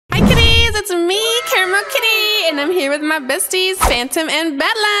it's me, Karamel Kitty, and I'm here with my besties, Phantom and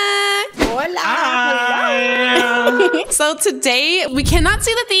Bella. Hola. So today, we cannot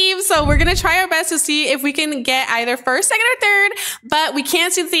see the thieves, so we're gonna try our best to see if we can get either first, second, or third, but we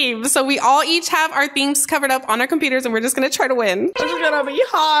can't see the thieves, so we all each have our themes covered up on our computers, and we're just gonna try to win. This is gonna be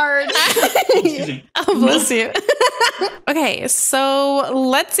hard. Oh, bless you. Okay, so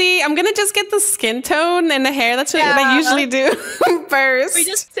let's see. I'm gonna just get the skin tone and the hair. That's what I usually do first.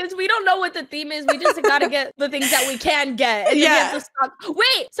 Since we don't know what the theme is, we just gotta get the things that we can get. And then we have to stop.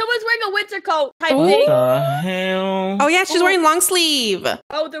 Wait, someone's wearing a winter coat type thing. What the hell? Oh yeah, she's wearing long sleeve.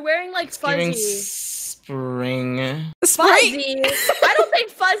 Oh, they're wearing like fuzzy. Spring. Fuzzy. I don't think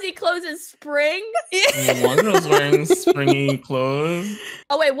fuzzy clothes is spring. Yeah, one girl's wearing springy clothes.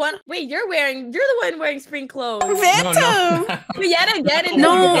 Oh wait, you're the one wearing spring clothes. Phantom. Yet again.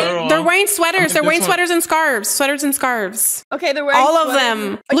 No, they're wearing sweaters. They're wearing sweaters and scarves. Sweaters and scarves. Okay, they're wearing all of sweaters.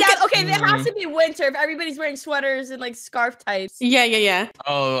 them. Okay, there has to be winter if everybody's wearing sweaters and like scarf types. Yeah.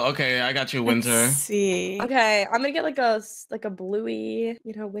 Oh, okay, I got you, winter. Let's see. Okay, I'm gonna get like a bluey,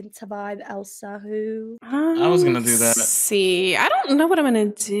 winter vibe, Elsa who. I was gonna do that. Let's see. I don't know what I'm gonna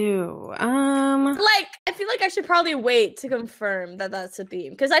do. I feel like I should probably wait to confirm that that's a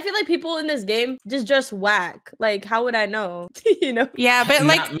theme because I feel like people in this game just whack. Like, how would I know? Yeah, but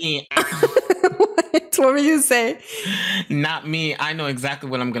like Not me. What were you saying? Not me. I know exactly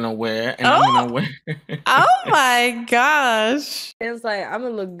what I'm gonna wear, and I'm gonna wear. Oh my gosh! It's like I'm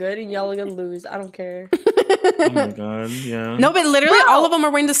gonna look good, and y'all are gonna lose. I don't care. Oh my god! Yeah. No, but literally all of them are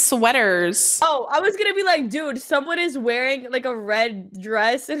wearing the sweaters. Oh, I was gonna be like, dude, someone is wearing like a red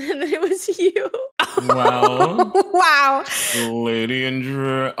dress, and then it was you. Wow. Wow. Lady in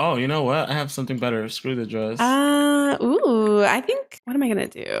dress. Oh, you know what? I have something better. Screw the dress. Ooh, I think, what am I gonna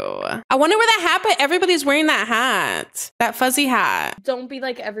do? I wonder where that hat, but everybody's wearing that hat. That fuzzy hat. Don't be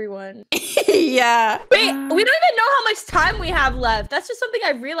like everyone. Yeah. Wait, we don't even know how much time we have left. That's just something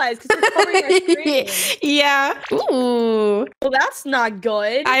I realized because we're covering our screen. Yeah. Ooh. Well, that's not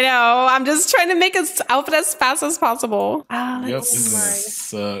good. I know. I'm just trying to make his outfit as fast as possible. Yep, this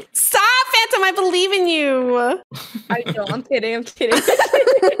sucks. Stop, Phantom. I believe in you. I know. I'm kidding.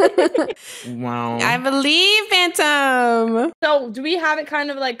 Wow. I believe, Phantom. So, do we have it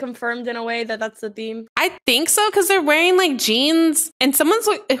kind of like confirmed in a way that that's the theme? I think so, because they're wearing like jeans and someone's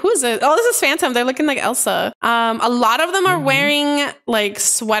like, who is it? Oh, this is Phantom. They're looking like Elsa. A lot of them are wearing like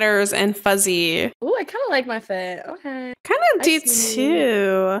sweaters and fuzzy. Ooh, I kind of like my fit. Okay. Kind of do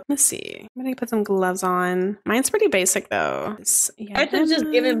too. Let's see. I'm gonna put some gloves on. Mine's pretty basic though. I could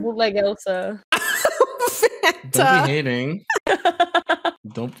just give it bootleg Elsa. Don't be hating.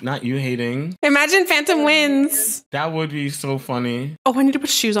 Not you hating. Imagine Phantom wins. That would be so funny. Oh, I need to put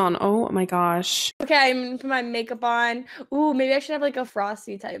shoes on. Oh my gosh. Okay, I'm gonna put my makeup on. Ooh, maybe I should have like a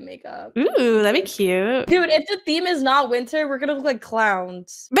frosty type makeup. Ooh, that'd be cute. Dude, if the theme is not winter, we're gonna look like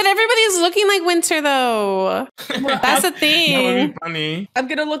clowns. But everybody's looking like winter though. That's the thing. That would be funny. I'm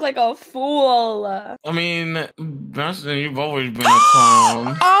gonna look like a fool. I mean, Bastion, you've always been a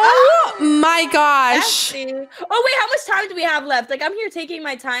clown. Oh my gosh. Oh wait, how much time do we have left? Like I'm here taking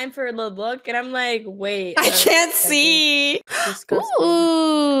my time for the look, and I'm like, wait. I can't see. Disgusting.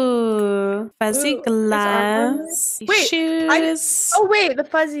 Ooh, fuzzy gloves. Wait, shoes. Oh wait, the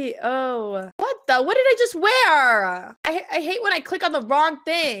fuzzy. Oh, what did I just wear? I hate when I click on the wrong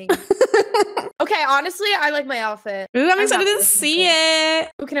thing. Okay, honestly, I like my outfit. Ooh, I'm excited to see it.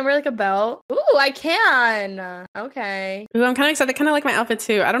 Ooh, can I wear like a belt? Ooh, I can. Okay. Ooh, I'm kind of excited. Kind of like my outfit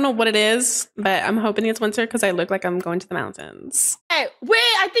too. I don't know what it is, but I'm hoping it's winter because I look like I'm going to the mountains. Hey, wait,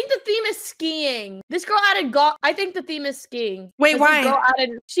 I think the theme is skiing. This girl added I think the theme is skiing. Wait, why?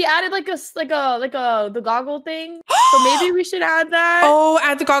 She added the goggle thing. So maybe we should add that. Oh,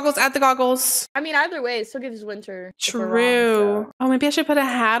 add the goggles, add the goggles. I mean, either way, it still gives winter. True. Oh, maybe I should put a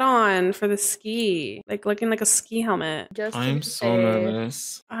hat on for the ski. Like looking like a ski helmet. I'm so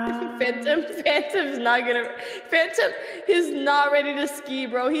nervous. Phantom is not ready to ski,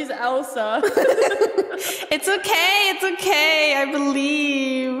 bro. He's Elsa. It's okay. I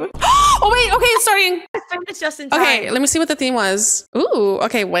believe. Oh wait, okay, it's starting. I finished just in time. Okay, let me see what the theme was. Ooh,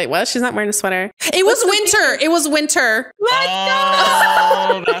 okay, wait, what? She's not wearing a sweater. It was winter. It was winter. Let's go!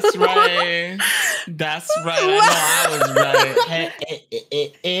 Oh, that's right. That's right. I know I was right.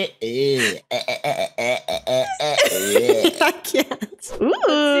 I can't.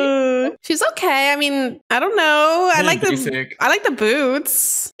 Ooh, she's okay. okay. I mean, I don't know. I like basic. I like the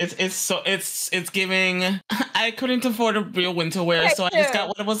boots. It's giving. I couldn't afford a real winter wear, Okay, so I just got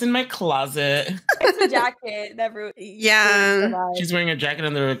what was in my closet. It's a jacket. That root. Yeah. She's wearing a jacket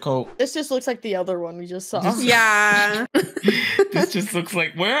under a coat. This just looks like the other one we just saw. Yeah. This just looks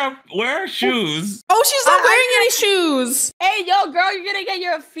like where are shoes? Oh, she's not wearing any shoes. Hey, yo, girl, you're gonna get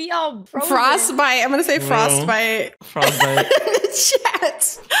your feet all frozen. Frostbite. I'm gonna say Real. frostbite. Frostbite.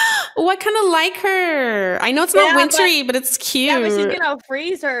 Chat. Oh, I kind of like her. I know it's not wintry, but it's cute. Yeah, but she's gonna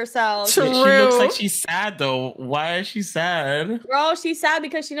freeze herself. True. She looks like she's sad though. Why is she sad? Girl, she's sad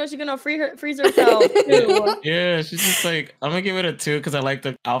because she knows she's gonna freeze herself too. Yeah, she's just like, I'm gonna give it a 2 because I like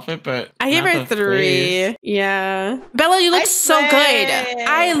the outfit, but I give her not the 3. face. Yeah. Bella, you look so good.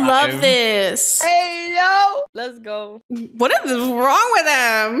 I love this. Hey, yo, let's go. What is wrong with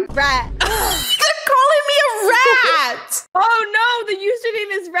them? Rat. They're calling me a rat. Oh no, the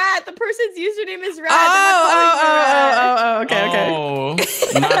username is rat. The person's username is rat. Oh, okay. Oh,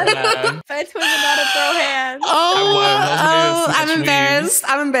 my bad. Fence was about to throw hands. I'm embarrassed.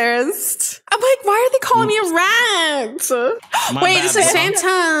 I'm embarrassed. I'm like, why are they calling me a rat? Wait, this is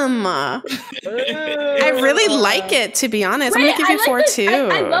Phantom. I really like it, to be honest. I'm gonna give you 4 too.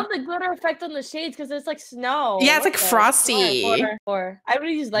 I love the glitter effect on the shades because it's like snow. Yeah, it's like frosty. 4. I would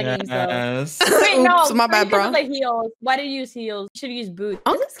use leggings though. Wait, no, my bad, bro. The heels. Why did you use heels? You should use boots.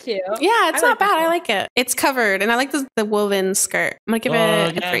 Oh. This is cute. Yeah, it's not like bad. I like it. It's covered, and I like the woven skirt. I'm gonna give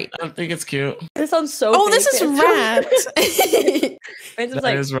it a 3. I think it's cute. This sounds so. Oh, this is rat.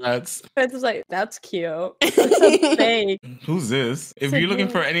 That is rats. Phantom's like, that's cute. That's so fake. Who's this? If you're looking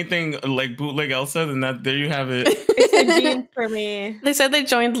for anything like bootleg Elsa, then there you have it. It's the jeans for me. They said they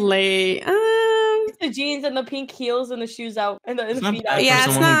joined late. It's the jeans and the pink heels and the shoes out and the feet out. Yeah,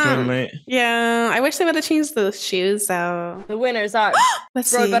 it's not. Yeah, I wish they would have changed the shoes out. The winners are.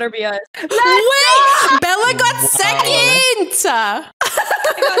 Let's Bro, see. it better be us. Wait, Bella got second.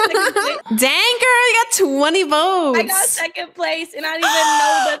 Dang, girl, you got 20 votes. I got second place and I didn't even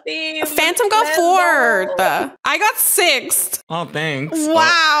know the theme. Phantom got 4th. I got 6th. Oh, thanks.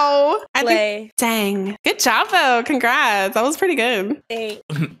 Wow. Dang. Good job, though. Congrats. That was pretty good.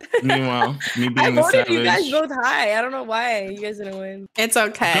 Meanwhile, me being I voted savage. you guys both high. I don't know why you guys didn't win. It's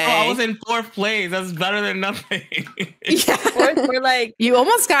okay. Girl, I was in 4th place. That's better than nothing. Yeah. We're like, you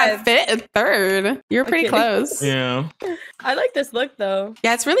almost got fit at 3rd. You're pretty close. Yeah. I like this look though.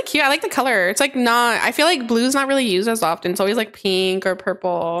 Yeah, it's really cute. I like the color. It's like I feel like blue's not really used as often. It's always like pink or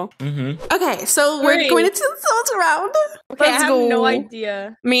purple. Okay, so we're going into the salt round. Okay, Let's I have go. no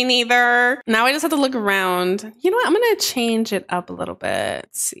idea. Me neither. Now I just have to look around. You know what? I'm gonna change it up a little bit.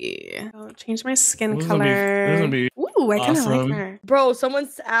 Let's see. I'll change my skin color. This is gonna be Ooh, I kind of awesome. like her. Bro,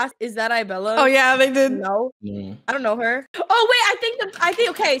 someone's asked, is that Ibella? Oh yeah, they did. No. Yeah. I don't know her. Oh wait, I think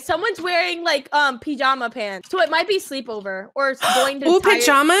okay, someone's wearing like pajama pants. So it might be sleepover or it's going to Ooh, tired-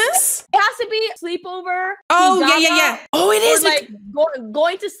 pajamas? It has to be sleepover. Oh, pajama, yeah. Oh, it is. or, like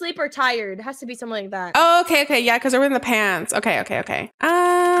going to sleep or tired. It has to be something like that. Oh, okay. Yeah, because they're wearing the pants. Okay.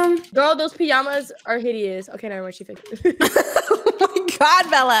 Girl, those pajamas are hideous. Okay, never mind. She fixed it. Oh my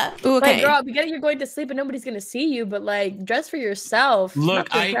God, Bella. Ooh, okay. Like, girl, because you're going to sleep and nobody's gonna see you, but like dress for yourself. Look,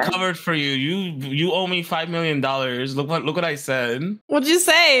 I covered for you. You owe me $5 million. Look what I said. What'd you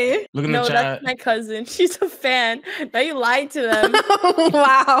say? Look in the chat. That's my cousin. She's a fan. Now you lied to them.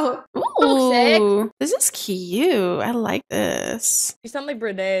 Wow. Ooh, sick. this is cute. I like this. You sound like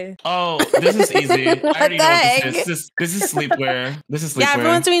Brene. Oh, this is easy. I already know the what this is. This is sleepwear. This is sleepwear. Yeah,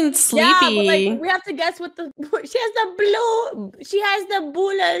 everyone's doing sleepy. Yeah, but like we have to guess what the she has the blue. She has the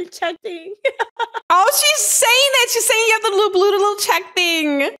blue little check thing. Oh, she's saying that. She's saying you have the little check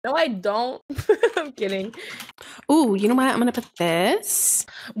thing. No, I don't. I'm kidding. Ooh, you know what? I'm gonna put this.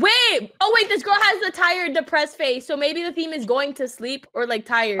 Wait. Oh wait, this girl has the tired, depressed face. So maybe the theme is going to sleep or like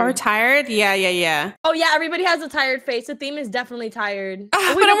tired. Or tired? Yeah. Oh yeah, everybody has a tired face. The theme is definitely tired. But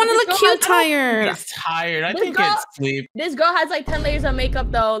I want to look cute tired. It's tired. I think it's sleep. This girl has like 10 layers of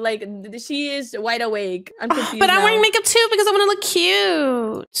makeup though. Like she is wide awake. I'm confused. But I'm now. wearing makeup too because I want to look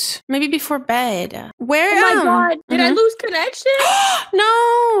cute. Maybe before bed. Where? Oh my God. Did I lose connection?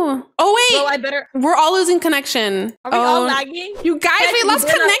 No. Oh wait. Well, I better. We're all losing connection. Are we all lagging? You guys, we lost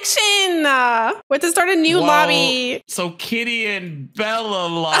connection. We have to start a new lobby. So Kitty and Bella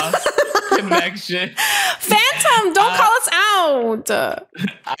lost connection. Phantom, Damn, don't call us out.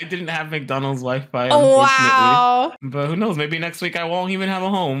 I didn't have McDonald's Wi-Fi, Oh, unfortunately. wow. But who knows? Maybe next week I won't even have a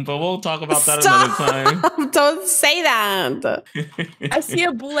home. But we'll talk about that another time. Don't say that. I see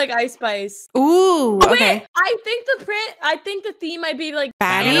a bootleg Ice Spice. Ooh, Wait, okay. I think the theme might be like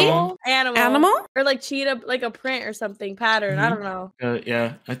Baddie? animal, or like cheetah, like a print or something pattern. I don't know.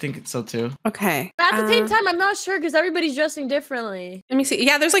 Yeah, I think it's so too. Okay. But at the same time, I'm not sure because everybody's dressing differently. Let me see.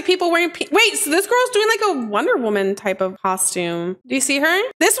 Yeah, there's like people wearing wait, so this girl's doing like a Wonder Woman type of costume. Do you see her?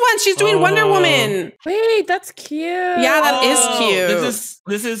 This one, she's doing Wonder Woman. Wait, that's cute. Yeah, that is cute.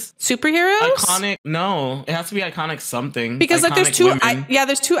 This is superheroes? Iconic. No, it has to be iconic something. Because like there's Iconic two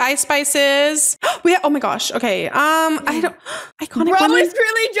there's two Ice Spices. Oh my gosh. Okay. I don't iconic Bro women. is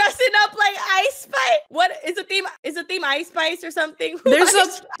really dressing up like Ice Spice. What is the theme? Is the theme Ice Spice or something?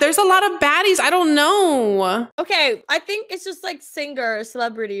 There's a lot of baddies. I don't know. Okay, I think it's just like singer or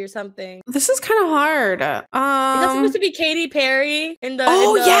celebrity or something. This is kind of hard. Is that supposed to be Katy Perry in the?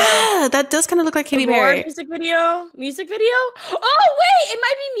 Yeah, that does kind of look like Katy Perry. Music video. Oh wait, it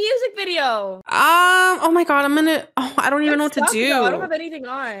might be music video. Oh my god, I don't even know what to do. Though. I don't have anything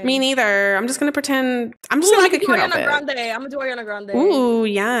on. Me neither. I'm just gonna pretend. I'm just gonna make a cute outfit. I'm gonna do Ariana Grande. Ooh,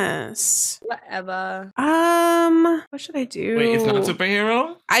 yes. Whatever. What should I do? Wait, it's not a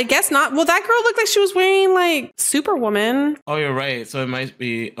superhero? I guess not. Well, that girl looked like she was wearing like Superwoman. Oh, you're right. So it might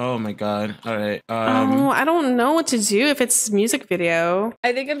be. Oh my god. All right. I don't know what to do if it's music video.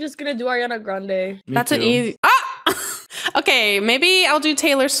 I think I'm just gonna do Ariana Grande. That's an easy. Okay, maybe I'll do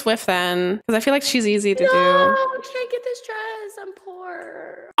Taylor Swift then, because I feel like she's easy to do. I can't get this dress. I'm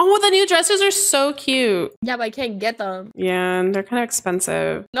poor. Oh, the new dresses are so cute. Yeah, but I can't get them. Yeah, and they're kind of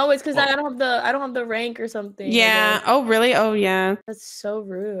expensive. No, it's because I don't have the rank or something. Yeah. Oh, really? Oh, yeah. That's so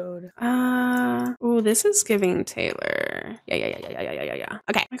rude. Ooh, this is giving Taylor. Yeah.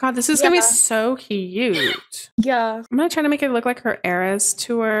 Okay. Oh my god, this is gonna be so cute. Yeah. I'm gonna try to make it look like her Eras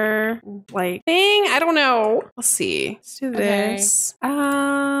tour like thing. I don't know. We'll see. Let's do this.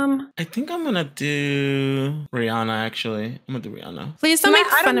 I think I'm gonna do Rihanna. Actually, I'm gonna do Rihanna. Please don't make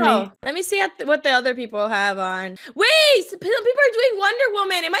fun of me. Let me see what the other people have on. Wait, some people are doing Wonder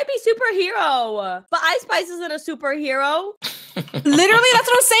Woman. It might be superhero, but Ice Spice isn't a superhero. Literally, that's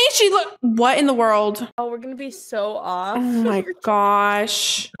what I'm saying. What in the world? Oh, we're gonna be so off. Oh my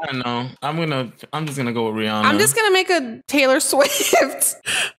gosh. I don't know. I'm just gonna go with Rihanna. I'm just gonna make a Taylor Swift.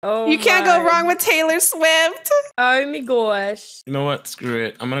 Oh, you can't go wrong with Taylor Swift. Oh my gosh. You know what? Screw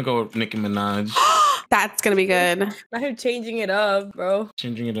it. I'm gonna go with Nicki Minaj. That's gonna be good. I'm changing it up, bro.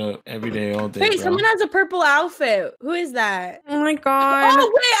 Changing it up every day, all day. Wait, bro. someone has a purple outfit. Who is that? Oh my god.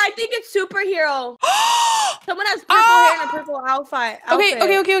 Oh wait, I think it's superhero. Someone has purple hair and a purple outfit. Okay.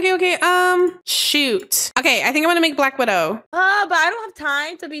 Shoot. Okay, I think I'm gonna make Black Widow. But I don't have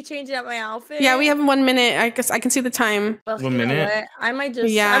time to be changing up my outfit. Yeah, we have 1 minute. I guess I can see the time. Well, 1 minute. I might just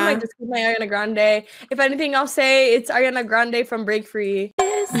keep my Ariana Grande. If anything, I'll say it's Ariana Grande from Break Free. But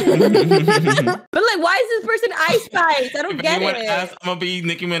like, why is this person Ice Spice? I don't get it. I'm gonna be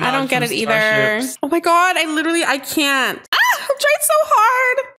Nicki Minaj. I don't get it either. Starships. Oh my god, I can't. I'm trying so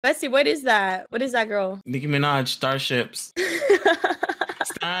hard. Bestie, what is that? What is that girl? Nicki Minaj, Starships.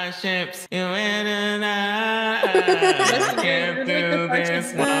 Starships. You and I can't do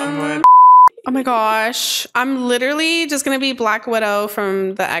this one more. Oh my gosh. I'm literally just gonna be Black Widow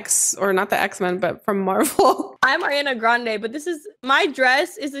from not the X-Men, but from Marvel. I'm Ariana Grande, but my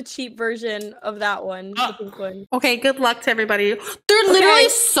dress is a cheap version of that one. The pink one. Okay, good luck to everybody. They're literally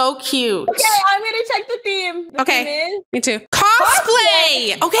so cute. Okay, I'm gonna check the theme. Me too.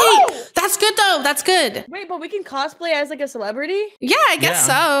 Cosplay! Okay, that's good though. That's good. Wait, but we can cosplay as like a celebrity? Yeah, I guess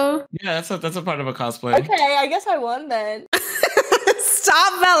so. Yeah, that's a part of a cosplay. Okay, I guess I won then.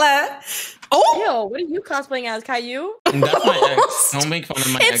 Stop, Bella. Oh, ew, what are you cosplaying as, Caillou? That's my ex. Don't make fun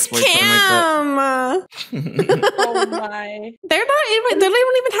of my ex-boyfriend Cam. like that. Oh my. They don't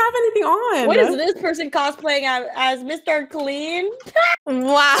even have anything on. What is this person cosplaying as Mr. Clean?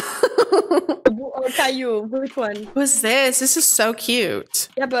 Wow. Or Caillou, which one? Who's this? This is so cute.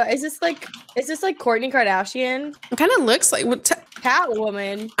 Yeah, but is this like Kourtney Kardashian? It kind of looks like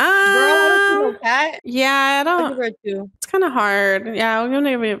Catwoman. Girl, I don't see no cat. Yeah, I don't. I'll give her a 2. It's kind of hard. Yeah,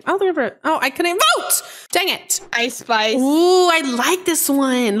 I'll give her. Oh, I couldn't vote. Dang it. Ice Spice. Ooh, I like this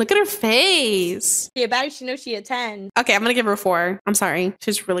one. Look at her face. Yeah, bad she knows she a 10. Okay, I'm gonna give her a 4. I'm sorry.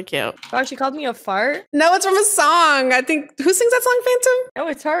 She's really cute. Oh, she called me a fart? No, it's from a song. I think. Who sings that song, Phantom? No,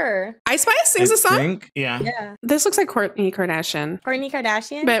 it's her. Ice Spice sings a song? Yeah. Yeah. This looks like Kourtney Kardashian. Kourtney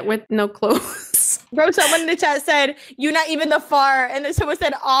Kardashian? But with no clothes. Bro, someone in the chat said, "You're not even the far," and then someone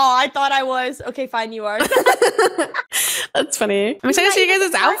said, "Oh, I thought I was." Okay, fine, you are. That's funny. I'm excited to see you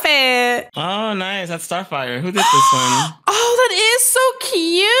guys' outfit. Oh, nice. That's Starfire. Who did this one? Oh, that is so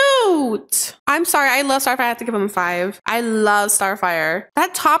cute. I'm sorry. I love Starfire. I have to give him a 5. I love Starfire.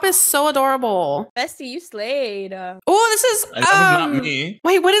 That top is so adorable. Bestie, you slayed. Oh, this is That was not me.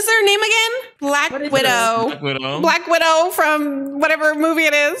 Wait, what is their name again? Black Widow. Black Widow. Black Widow from whatever movie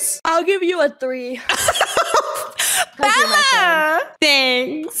it is. I'll give you a 3. Bella!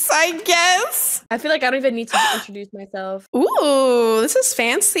 Thanks, I guess. I feel like I don't even need to introduce myself. Ooh, this is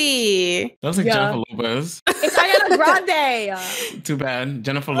fancy. That was like Jennifer Lopez. It's Ariana Grande. Too bad.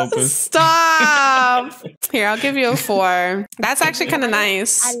 Jennifer Lopez. Stop. Here, I'll give you a 4. That's actually kind of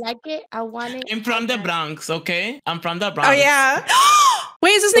nice. I like it. I want it. I'm from the Bronx, okay? I'm from the Bronx. Oh, yeah.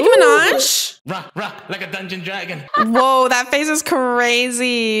 Wait, is this Nicki Minaj? Rah, rah, like a dungeon dragon. Whoa, that face is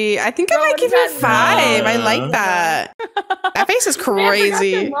crazy. I think I might give you a 5. I like that. That face is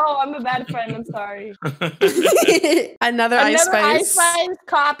crazy. No, I'm a bad friend. I'm sorry. Another Ice Spice.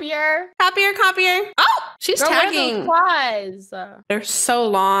 Copier. Copier. Oh, she's tagging. They're so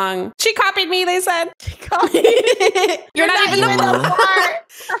long. She copied me, they said. You're not even the part.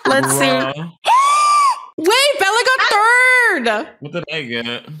 Let's see. Wait, Bella got 3rd. What did I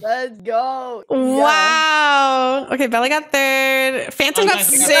get? Let's go. Wow. Okay, Bella got 3rd. Phantom got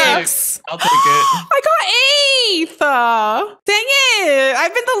 6. I'll take it. I got 8th. Dang it.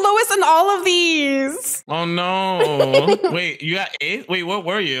 I've been the lowest in all of these. Oh, no. Wait, you got 8th? Wait, what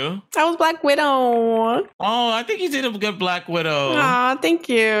were you? I was Black Widow. Oh, I think you did a good Black Widow. Aw, thank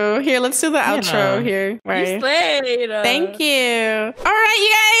you. Here, let's do the outro here. Right. You slayed. Thank you. All right, you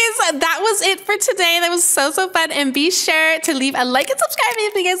guys. That was it for today. That was so fun. And be sure to leave a like and subscribe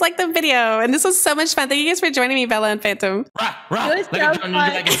if you guys liked the video. And this was so much fun. Thank you guys for joining me, Bella and Phantom. Rah, rah, like a dungeon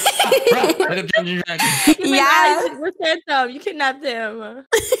dragon. Rah, like a dungeon dragon. Yeah. We're Phantom. You kidnapped him.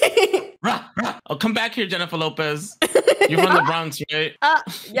 Rah, rah. Oh, come back here, Jennifer Lopez. You're from the Bronx, right?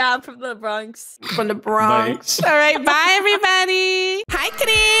 Yeah, I'm from the Bronx. From the Bronx. All right, bye, everybody. Hi,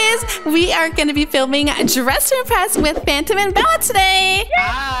 kitties. We are going to be filming Dress to Impress with Phantom and Bella today.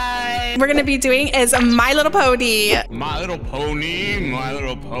 Hi. We're going to be doing is My Little Pony. My Little Pony, My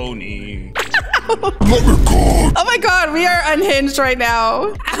Little Pony. Oh my god, we are unhinged right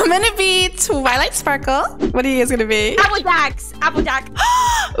now. I'm gonna be Twilight Sparkle. What are you guys gonna be? Applejack.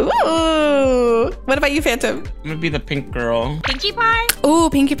 Ooh. What about you, Phantom? I'm gonna be the pink girl. Pinkie Pie? Ooh,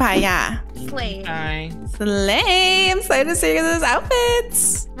 Pinkie Pie, yeah. Slay. Hi. Slay. I'm excited to see you guys'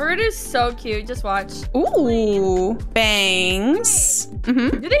 outfits. Bird is so cute. Just watch. Ooh. Bangs. Do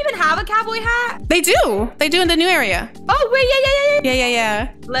they even have a cowboy hat? They do. They do in the new area. Oh, wait,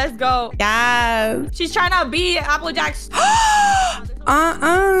 Yeah. Let's go. Yeah. She's trying to be Applejack's.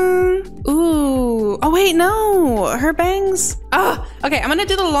 Ooh. Oh, wait, no. Her bangs. Oh, okay. I'm gonna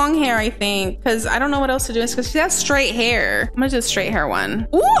do the long hair, I think, because I don't know what else to do. It's because she has straight hair. I'm gonna do a straight hair one.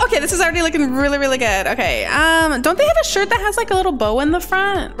 Ooh, okay. This is already looking really good. Okay. Don't they have a shirt that has like a little bow in the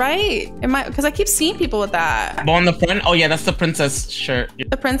front, right? It might, because I keep seeing people with that. Bow on the front? Oh, yeah, that's the princess shirt.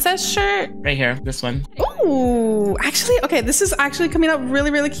 The princess shirt? Right here, this one. Ooh, actually, okay. This is actually coming out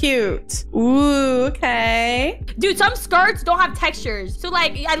really cute. Ooh, okay. Dude, some skirts don't have textures. So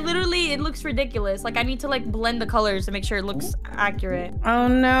like, it looks ridiculous. Like I need to like blend the colors to make sure it looks accurate. Oh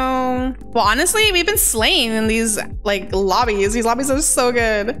no. Well, honestly, we've been slaying in these like lobbies. These lobbies are so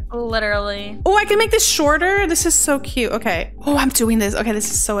good. Literally. Oh, I can make this shorter. This is so cute. Okay. Oh, I'm doing this. Okay,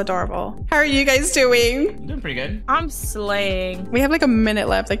 this is so adorable. How are you guys doing? I'm doing pretty good. I'm slaying. We have like a minute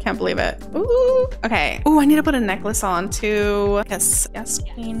left. I can't believe it. Ooh. Okay. Ooh, I need to put a necklace on too. Yes,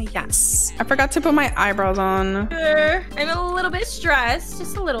 queen. Yes. I forgot to put my eyebrows on. I'm a little bit stressed.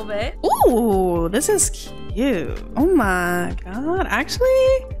 Just a little bit. Ooh, this is cute. Oh my god. Actually,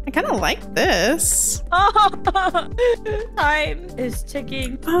 I kind of like this. Time is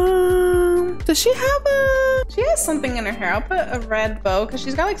ticking. Does she has something in her hair. I'll put a red bow because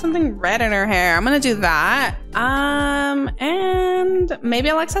she's got like something red in her hair. I'm gonna do that. And maybe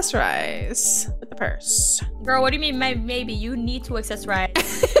I'll accessorize with the purse. Girl, what do you mean maybe? You need to accessorize.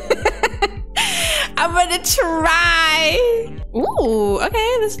 I'm gonna try. Ooh,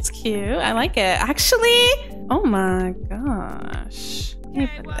 okay, this is cute. I like it. Actually, oh my gosh. Let me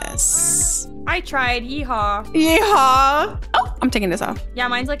put this. I tried. Yeehaw. Yeehaw. Oh, I'm taking this off. Yeah,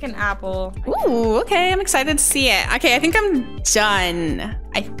 mine's like an apple. Ooh, okay. I'm excited to see it. Okay, I think I'm done.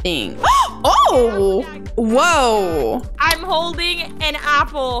 I think. Oh, whoa. I'm holding an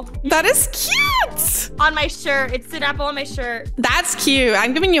apple. That is cute. On my shirt. It's an apple on my shirt. That's cute.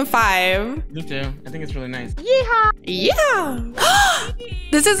 I'm giving you a 5. Me too. I think it's really nice. Yeehaw. Yeah.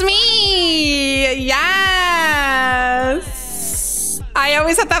 This is me. Yes. I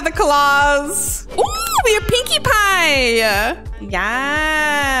always have to have the claws. Ooh, we have Pinkie Pie.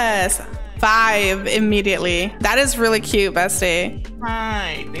 Yes. 5 immediately. That is really cute, bestie.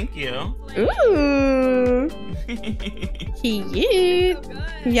 Hi, thank you. Ooh. Cute.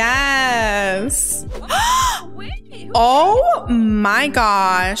 Yes. Oh my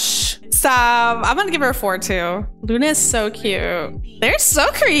gosh. So I'm gonna give her a 4 too. Luna is so cute. They're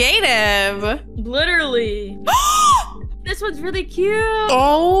so creative. Literally. This one's really cute.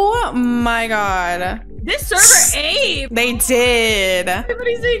 Oh my god. This server ate. They did.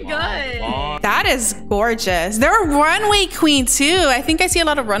 Everybody's doing good. That is gorgeous. They're a runway queen too. I think I see a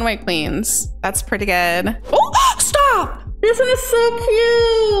lot of runway queens. That's pretty good. Oh, stop. This one is so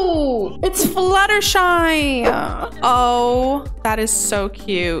cute. It's Fluttershy. Oh, that is so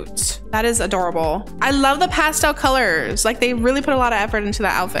cute. That is adorable. I love the pastel colors. Like they really put a lot of effort into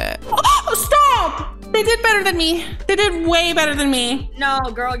that outfit. Oh, stop. They did better than me. They did way better than me. No,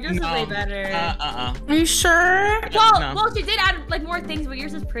 girl, yours is way better. Are you sure? Well, she did add like more things, but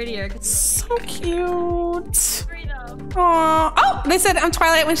yours is prettier. So cute. Aww. Oh, they said I'm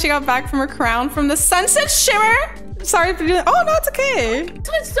Twilight when she got back from her crown from the sunset shimmer. Sorry for doing that. Oh, no, it's okay.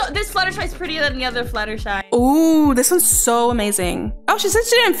 This Fluttershy is prettier than the other Fluttershy. Ooh, this one's so amazing. Oh, she said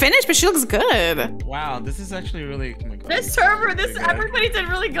she didn't finish, but she looks good. Wow, this is actually really, oh my god. This server, everybody did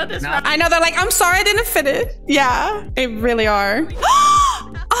really good this round. I know, they're like, I'm sorry I didn't finish. Yeah, they really are.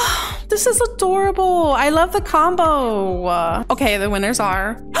 Oh, this is adorable. I love the combo. Okay, the winners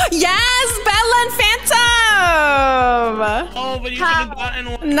are. Yes, Bella and Phantom. Oh, but you should have gotten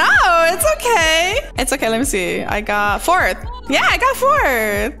one. No, it's okay. It's okay, let me see. I got 4th. Yeah, I got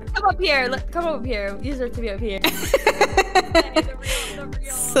 4th. Come up here. Come up here. You deserve to be up here.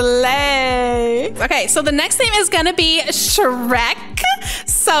 Slay. Okay, so the next name is gonna be Shrek.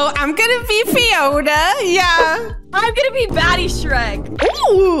 So I'm gonna be Fiona. Yeah. I'm gonna be Baddie Shrek.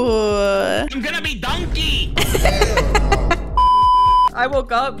 Ooh. I'm gonna be Donkey. I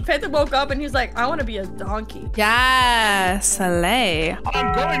woke up, Phantom woke up and he's like, I want to be a donkey. Yes, slay.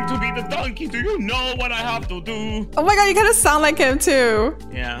 I'm going to be the donkey. Do you know what I have to do? Oh my god, you kind of sound like him too.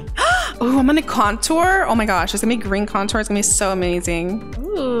 Yeah. Oh, I'm gonna contour. Oh my gosh, it's gonna be green contour. It's gonna be so amazing.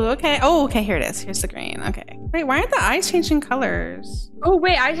 Ooh, okay. Oh, okay, here it is. Here's the green. Okay. Wait, why aren't the eyes changing colors? Oh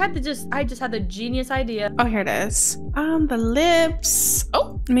wait, I just had the genius idea. Oh, here it is. The lips.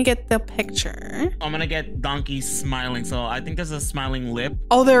 Oh, let me get the picture. I'm gonna get Donkey smiling. So I think there's a smiling lip.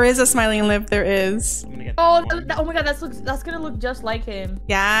 Oh, there is a smiling lip. There is. I'm gonna get oh my god, that's gonna look just like him.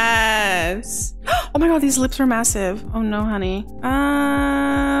 Yes. Oh my god, these lips are massive. Oh no, honey.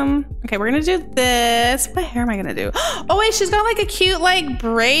 Okay, we're gonna do this. What hair am I gonna do? Oh wait, she's got like a cute like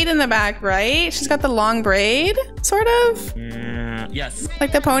braid in the back, right? She's got the long braid, sort of. Yes.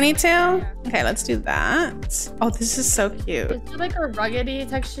 Like the ponytail? Okay, let's do that. Oh, this is so cute. Is it like a ruggedy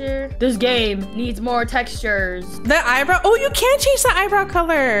texture? This game needs more textures. The eyebrow. Oh, you can change the eyebrow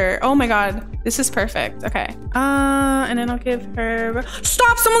color. Oh my god. This is perfect. Okay. And then I'll give her...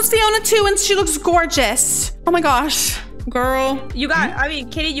 Stop! Someone's Fiona too and she looks gorgeous. Oh my gosh. Girl. You got... I mean,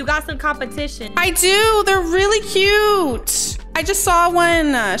 Kitty, you got some competition. I do. They're really cute. I just saw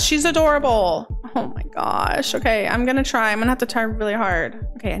one. She's adorable. Oh my gosh. Okay, I'm gonna try. I'm gonna have to try really hard.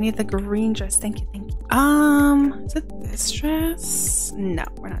 Okay, I need the green dress. Thank you, thank you. Is it this dress? No,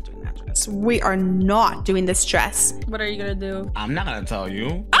 we're not doing that dress. We are not doing this dress. What are you gonna do? I'm not gonna tell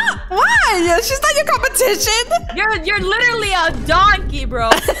you. Ah, why? She's not your competition. You're literally a donkey, bro.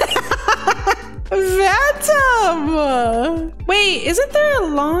 Phantom! Wait, isn't there a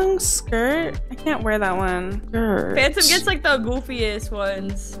long skirt? I can't wear that one. Skirt. Phantom gets like the goofiest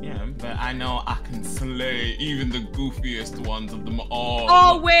ones. Yeah, but I know I can slay even the goofiest ones of them all.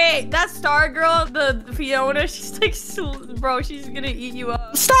 Oh wait, that Star Girl, the Fiona, she's like, bro, she's gonna eat you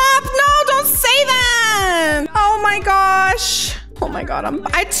up. Stop! No, don't say that! Oh my gosh. Oh my god,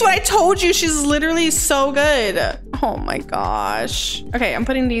 that's what I told you. She's literally so good. Oh my gosh. Okay, I'm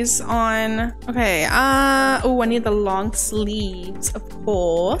putting these on. Okay, oh, I need the long sleeves, of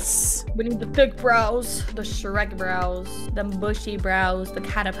course. We need the thick brows, the Shrek brows, the bushy brows, the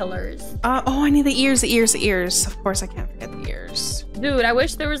caterpillars. Oh, I need the ears, the ears, the ears. Of course, I can't forget the ears. Dude, I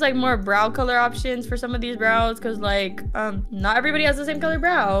wish there was like more brow color options for some of these brows because like, not everybody has the same color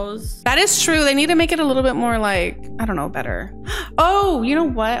brows. That is true. They need to make it a little bit more like, I don't know, better. Oh, you know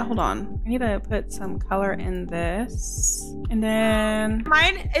what? Hold on. I need to put some color in this. And then...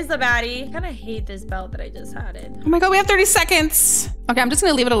 Mine is the baddie. I kind of hate this belt that I just added. Oh my god, we have 30 seconds. Okay, I'm just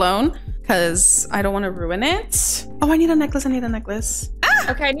gonna leave it alone because because I don't want to ruin it. Oh, I need a necklace. I need a necklace.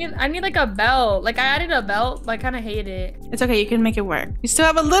 Okay, I need like a belt. Like I added a belt, but I kind of hate it. It's okay. You can make it work. You still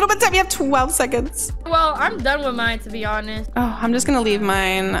have a little bit of time. You have 12 seconds. Well, I'm done with mine, to be honest. Oh, I'm just gonna leave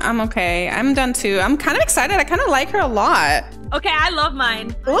mine. I'm okay. I'm done too. I'm kind of excited. I kind of like her a lot. Okay, I love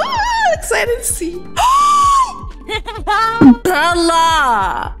mine. Oh, excited to see.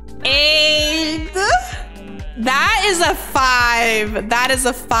 Bella. 8. That is a 5. That is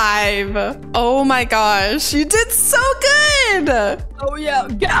a 5. Oh my gosh. You did so good. Oh yeah.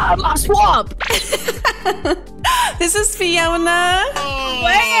 Get out of my swamp. This is Fiona.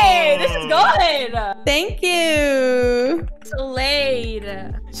 Wait, this is good. Thank you. Slayed.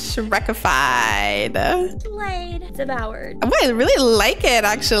 Shrekified. Slayed. Devoured. Oh, I really like it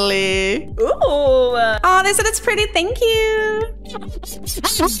actually. Ooh. Oh, they said it's pretty. Thank you.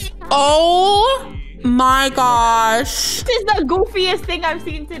 Oh my gosh. This is the goofiest thing I've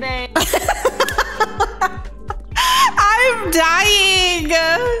seen today. I'm dying.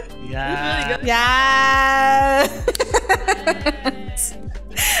 Yeah. Really good. Yeah.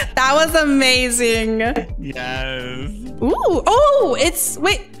 That was amazing. Yes. Ooh. Oh, it's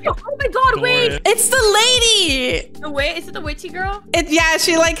wait. Oh my god, wait. It's the lady. Is it the witchy girl? Yeah,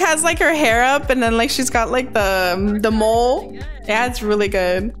 she like has like her hair up and then like she's got like the mole. Yeah, it's really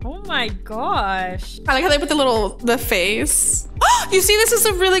good. Oh my gosh. I like how they put the face. You see, this is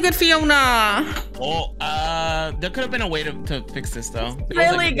a really good Fiona. Oh, there could have been a way to fix this though.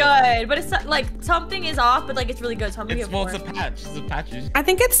 Really good, but it's like something is off, but like it's really good. So I'm gonna It's a patch. It's a patch. I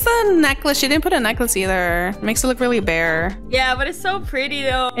think it's the necklace. She didn't put a necklace either. It makes it look really bare. Yeah, but it's so pretty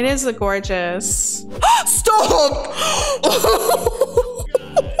though. It is gorgeous. Stop!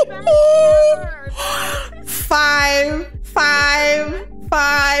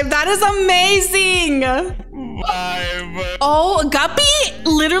 5. That is amazing. 5. Oh, Guppy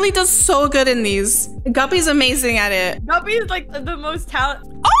literally does so good in these. Guppy's amazing at it. Guppy is like the most talent.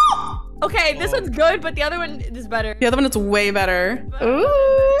 Oh! Okay, this one's good, but the other one is better. The other one is way better. Ooh.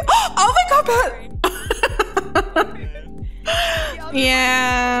 Oh my god, Pat.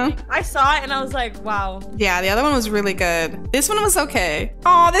 Yeah. I saw it and I was like, wow. Yeah, the other one was really good. This one was okay.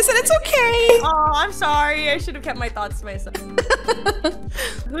 Oh, they said it's okay. Oh, I'm sorry. I should have kept my thoughts to myself.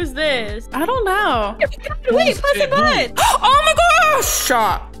 Who's this? I don't know. Wait, press the button. Oh my gosh.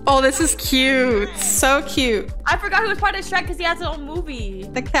 Oh, this is cute. So cute. I forgot who was part of Shrek because he has his own movie.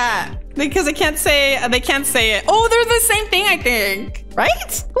 The cat. Because they can't say it. Oh, they're the same thing, I think.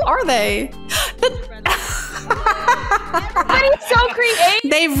 Right? Who are they? Everybody's so creative.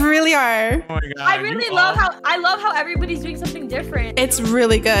 They really are. Oh my god. I really love how everybody's doing something different. It's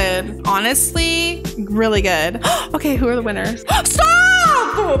really good. Honestly, really good. Okay, who are the winners?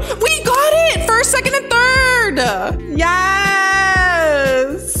 Stop! We got it! First, second, and third! Yes!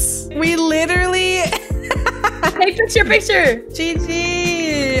 We literally... Hey, picture. GG.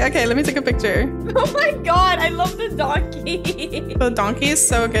 Okay, let me take a picture. Oh my god, I love the donkey. The donkey is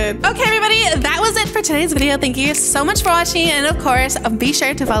so good. Okay, everybody, that was it for today's video. Thank you so much for watching. And of course, be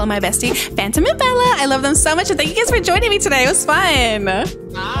sure to follow my bestie, Phantom and Bella. I love them so much. And thank you guys for joining me today. It was fun. Bye.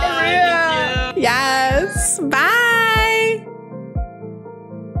 Thank you. Yes. Bye.